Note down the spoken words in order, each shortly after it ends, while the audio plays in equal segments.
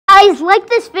Guys, like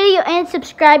this video and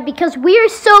subscribe because we are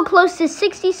so close to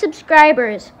 60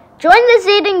 subscribers. Join the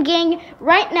Zayden gang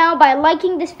right now by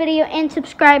liking this video and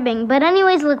subscribing. But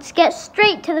anyways, let's get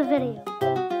straight to the video.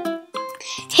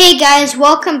 Hey guys,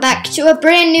 welcome back to a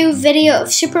brand new video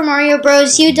of Super Mario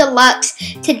Bros.U Deluxe.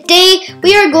 Today,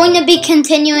 we are going to be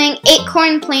continuing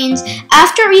Acorn Plains.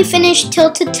 After we finish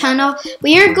Tilted Tunnel,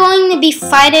 we are going to be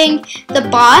fighting the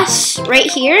boss right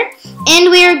here.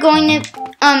 And we are going to,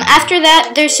 after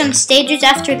that, there's some stages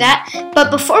after that.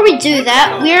 But before we do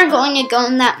that, we are going to go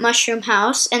in that mushroom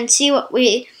house and see what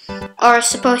we are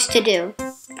supposed to do.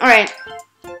 Alright.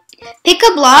 Pick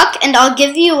a block and I'll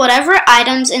give you whatever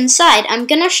items inside. I'm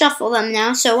gonna shuffle them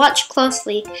now, so watch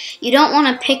closely. You don't want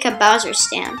to pick a Bowser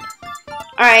stamp.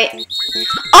 Alright.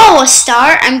 Oh, a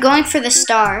star? I'm going for the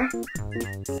star.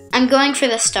 I'm going for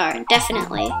the star,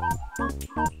 definitely.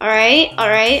 Alright,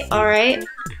 alright, alright.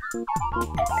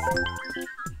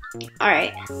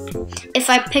 Alright. If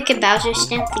I pick a Bowser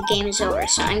stamp, the game is over,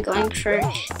 so I'm going for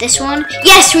this one.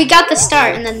 Yes, we got the star,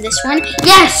 and then this one.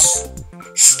 Yes!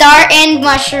 Star and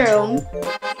mushroom.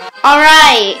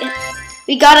 Alright.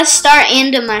 We got a star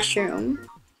and a mushroom.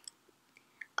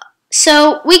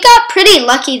 So, we got pretty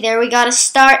lucky there. We got a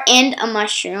star and a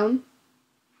mushroom.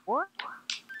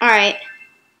 Alright.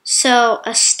 So,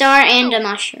 a star and a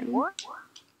mushroom.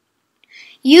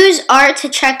 Use R to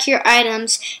check your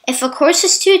items. If a course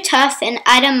is too tough, an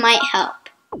item might help.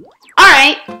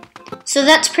 Alright. So,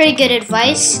 that's pretty good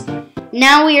advice.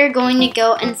 Now we are going to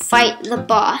go and fight the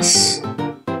boss.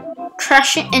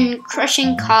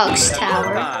 Crushing Cog's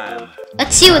Tower.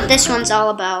 Let's see what this one's all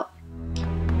about.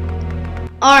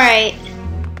 Alright.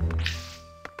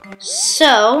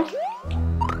 So,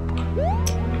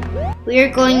 we are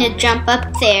going to jump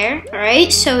up there.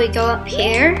 Alright, so we go up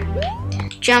here.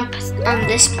 Jump on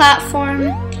this platform.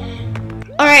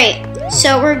 Alright,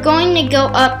 so we're going to go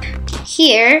up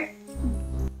here.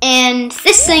 And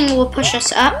this thing will push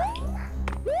us up.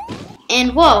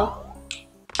 And whoa.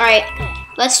 Alright,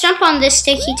 let's jump on this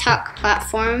sticky talk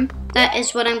platform. That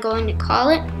is what I'm going to call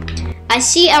it. I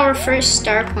see our first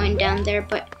star coin down there,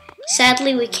 but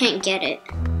sadly we can't get it.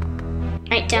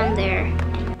 Right down there.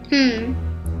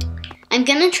 I'm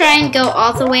gonna try and go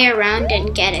all the way around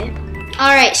and get it.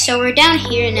 Alright, so we're down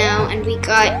here now and we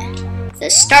got the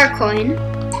star coin.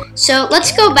 So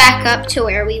let's go back up to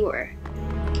where we were.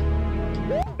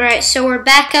 Alright, so we're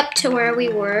back up to where we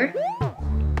were.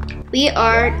 We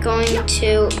are going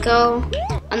to go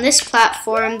on this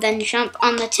platform, then jump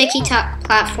on the ticky-tock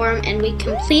platform, and we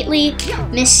completely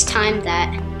mistimed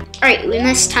that. Alright, we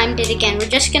mistimed it again. We're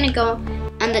just gonna go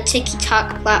on the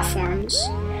ticky-tock platforms.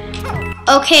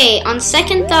 Okay, on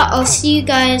second thought, I'll see you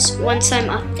guys once I'm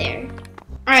up there.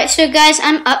 Alright, so guys,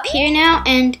 I'm up here now,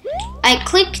 and I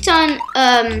clicked on,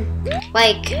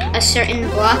 like, a certain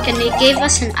block, and it gave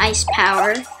us an ice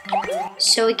power.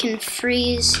 So we can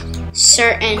freeze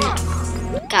certain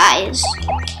guys.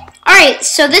 Alright,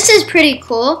 so this is pretty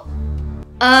cool.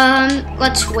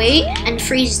 Let's wait and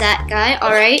freeze that guy.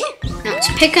 Alright, now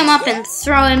let's pick him up and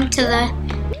throw him to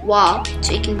the wall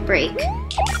so he can break.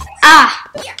 Ah!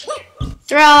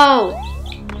 Throw!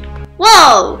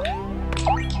 Whoa!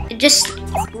 It just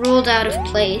rolled out of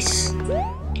place.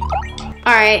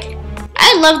 Alright,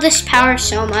 I love this power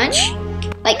so much.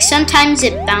 Like, sometimes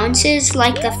it bounces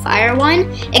like the fire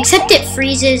one, except it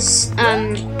freezes,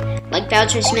 like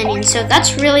Bowser's minion. So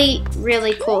that's really,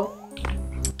 really cool.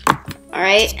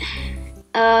 Alright.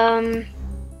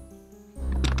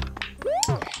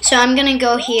 So I'm gonna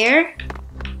go here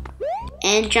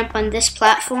and jump on this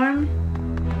platform.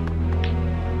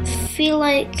 Feel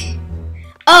like...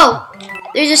 Oh!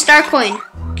 There's a star coin.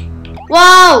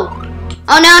 Whoa!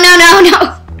 Oh,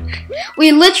 no.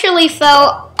 We literally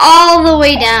fell all the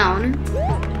way down.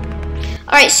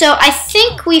 Alright, so I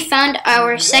think we found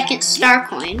our second star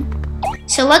coin.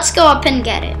 So let's go up and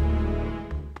get it.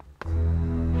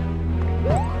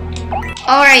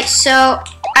 Alright, so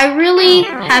I really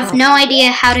have no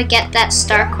idea how to get that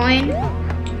star coin.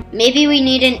 Maybe we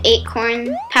need an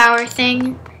acorn power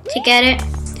thing to get it.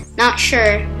 Not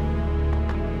sure.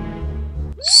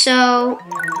 So...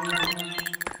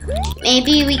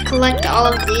 maybe we collect all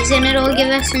of these and it'll give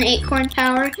us an acorn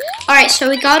power. Alright, so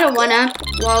we got a 1-up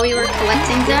while we were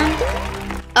collecting them.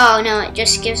 Oh no, it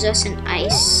just gives us an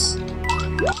ice.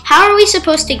 How are we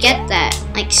supposed to get that?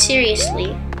 Like,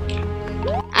 seriously.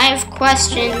 I have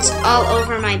questions all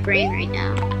over my brain right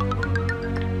now.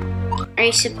 Are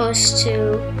you supposed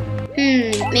to...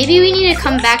 maybe we need to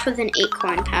come back with an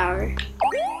acorn power.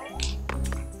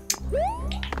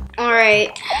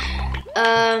 Alright.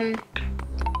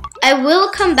 I will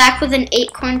come back with an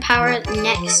acorn power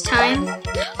next time.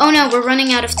 Oh no, we're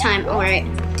running out of time. Alright.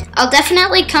 I'll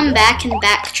definitely come back and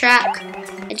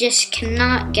backtrack. I just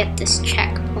cannot get this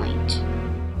checkpoint.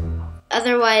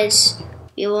 Otherwise,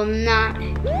 we will not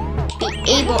be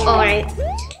able. Alright.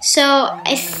 So,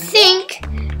 I think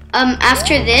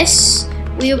after this,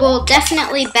 we will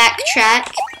definitely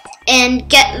backtrack and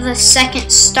get the second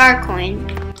star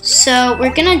coin. So,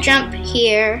 we're gonna jump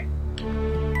here.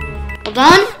 Hold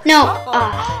on. No.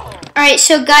 Alright,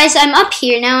 so guys, I'm up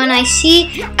here now and I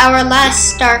see our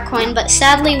last star coin, but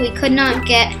sadly we could not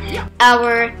get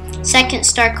our second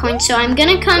star coin. So I'm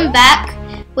gonna come back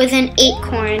with an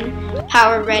acorn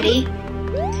power ready.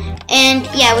 And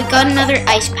yeah, we got another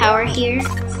ice power here.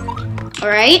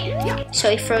 Alright, so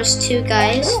he froze 2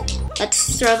 guys.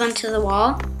 Let's throw them to the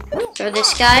wall. Throw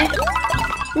this guy.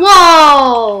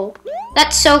 Whoa!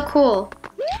 That's so cool.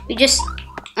 We just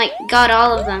like got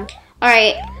all of them.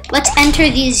 Alright, let's enter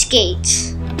these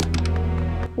gates.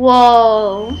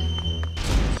 Whoa.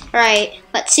 Alright,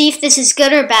 let's see if this is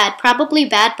good or bad. Probably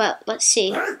bad, but let's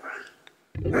see.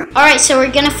 Alright, so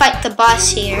we're gonna fight the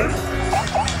boss here.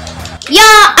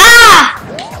 Yeah! Ah!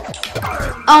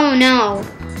 Oh no.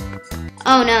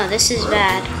 Oh no, this is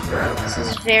bad. This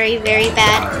is very, very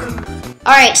bad.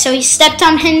 Alright, so we stepped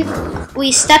on him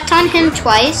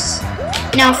twice.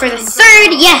 Now for the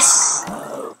third, yes!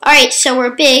 Alright, so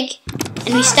we're big,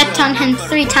 and we stepped on him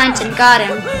 3 times and got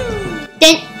him.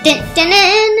 Dun, dun, dun,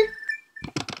 dun.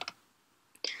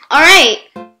 Alright.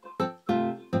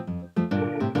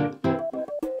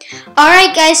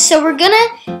 Alright guys, so we're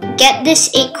gonna get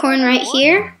this acorn right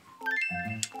here.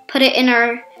 Put it in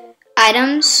our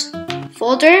items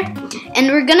folder. And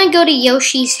we're gonna go to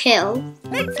Yoshi's Hill.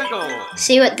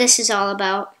 See what this is all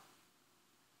about.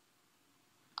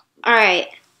 Alright.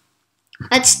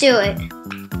 Let's do it.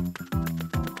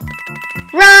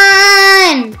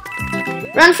 Run!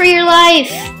 Run for your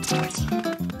life!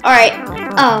 Alright.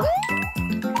 Oh.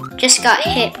 Just got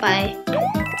hit by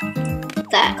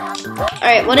that.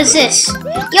 Alright, what is this?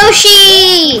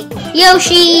 Yoshi!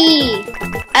 Yoshi!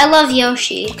 I love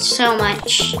Yoshi so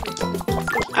much.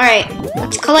 Alright,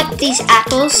 let's collect these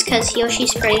apples because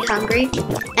Yoshi's pretty hungry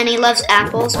and he loves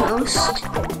apples most.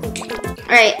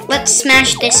 Alright, let's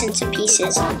smash this into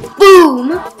pieces.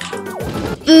 Boom!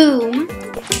 Boom!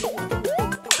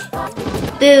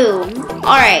 Boom.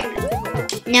 Alright,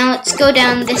 now let's go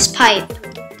down this pipe.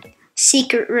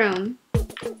 Secret room.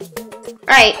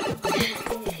 Alright,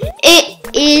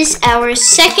 it is our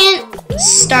second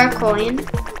star coin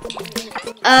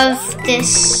of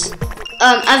this,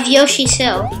 of Yoshi's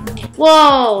Hill.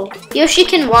 Whoa! Yoshi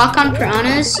can walk on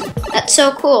piranhas? That's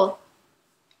so cool.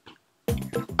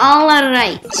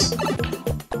 Alright.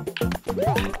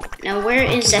 Now where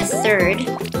is a third?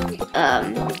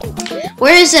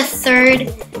 Where is a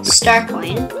third star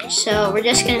coin? So we're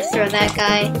just gonna throw that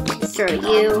guy, throw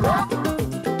you.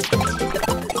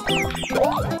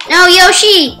 No,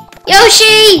 Yoshi!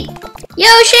 Yoshi!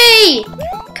 Yoshi!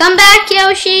 Come back,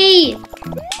 Yoshi!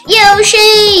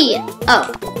 Yoshi!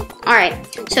 Oh, alright.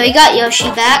 So we got Yoshi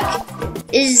back.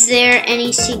 Is there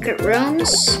any secret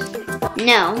rooms?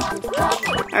 No.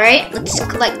 Alright, let's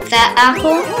collect that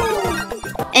apple.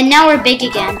 And now we're big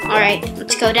again. Alright,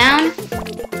 let's go down.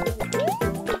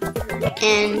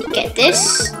 And get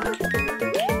this.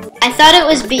 I thought it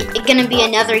was gonna be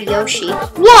another Yoshi.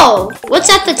 Whoa! What's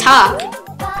at the top?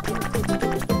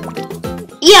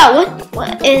 Yeah,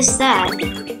 what is that?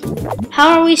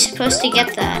 How are we supposed to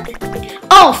get that?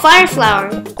 Oh, fire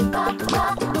flower.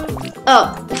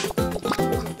 Oh.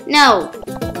 No.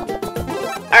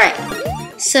 Alright.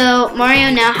 So, Mario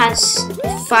now has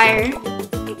fire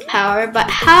power, but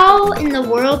how in the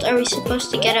world are we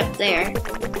supposed to get up there?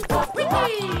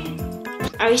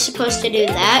 Are we supposed to do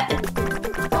that?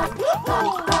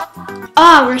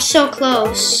 Oh, we're so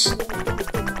close.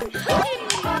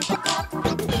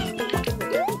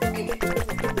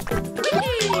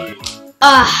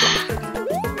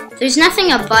 There's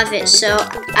nothing above it, so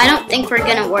I don't think we're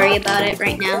gonna worry about it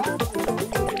right now.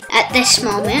 At this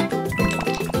moment.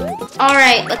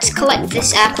 Alright, let's collect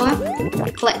this apple.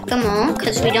 Collect them all,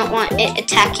 because we don't want it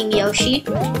attacking Yoshi.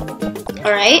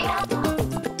 Alright.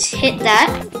 Let's hit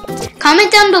that.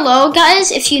 Comment down below,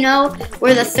 guys, if you know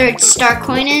where the third star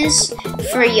coin is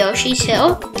for Yoshi's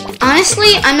Hill.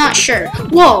 Honestly, I'm not sure.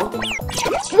 Whoa!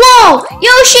 Whoa!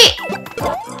 Yoshi!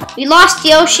 We lost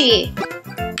Yoshi.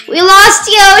 We lost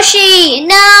Yoshi!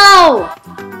 No!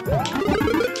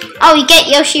 Oh, we get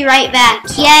Yoshi right back.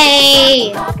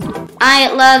 Yay!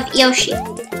 I love Yoshi.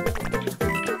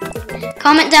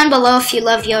 Comment down below if you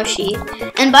love Yoshi.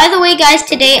 And by the way, guys,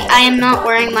 today I am not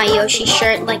wearing my Yoshi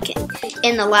shirt like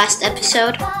in the last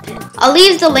episode. I'll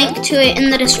leave the link to it in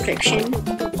the description.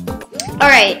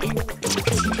 Alright.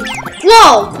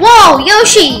 Whoa! Whoa!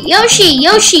 Yoshi! Yoshi!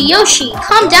 Yoshi! Yoshi!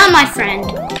 Calm down, my friend.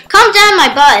 Calm down, my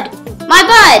bud. My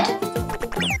bud!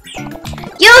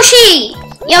 Yoshi!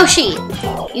 Yoshi!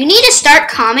 You need to start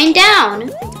calming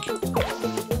down.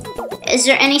 Is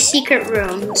there any secret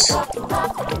rooms?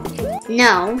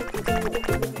 No.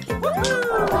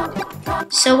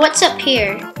 So what's up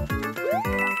here?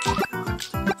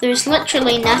 There's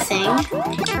literally nothing.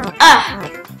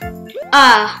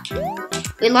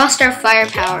 We lost our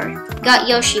firepower. Got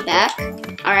Yoshi back.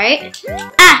 Alright.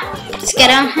 Let's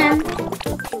get on him.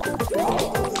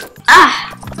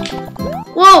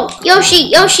 Whoa! Yoshi!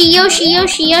 Yoshi! Yoshi!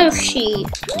 Yoshi! Yoshi!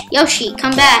 Yoshi,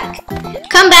 come back.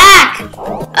 Come back!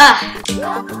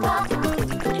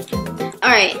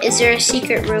 Alright, is there a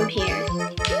secret room here?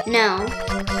 No.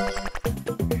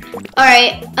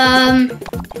 Alright, I'm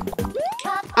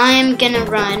gonna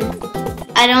run.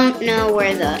 I don't know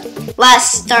where the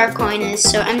last star coin is,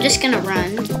 so I'm just gonna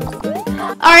run.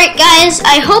 Alright guys,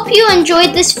 I hope you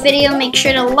enjoyed this video. Make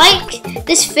sure to like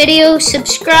this video,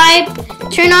 subscribe,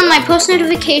 turn on my post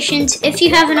notifications if you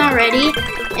haven't already,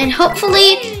 and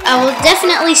hopefully I will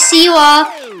definitely see you all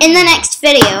in the next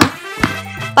video.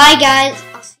 Bye guys.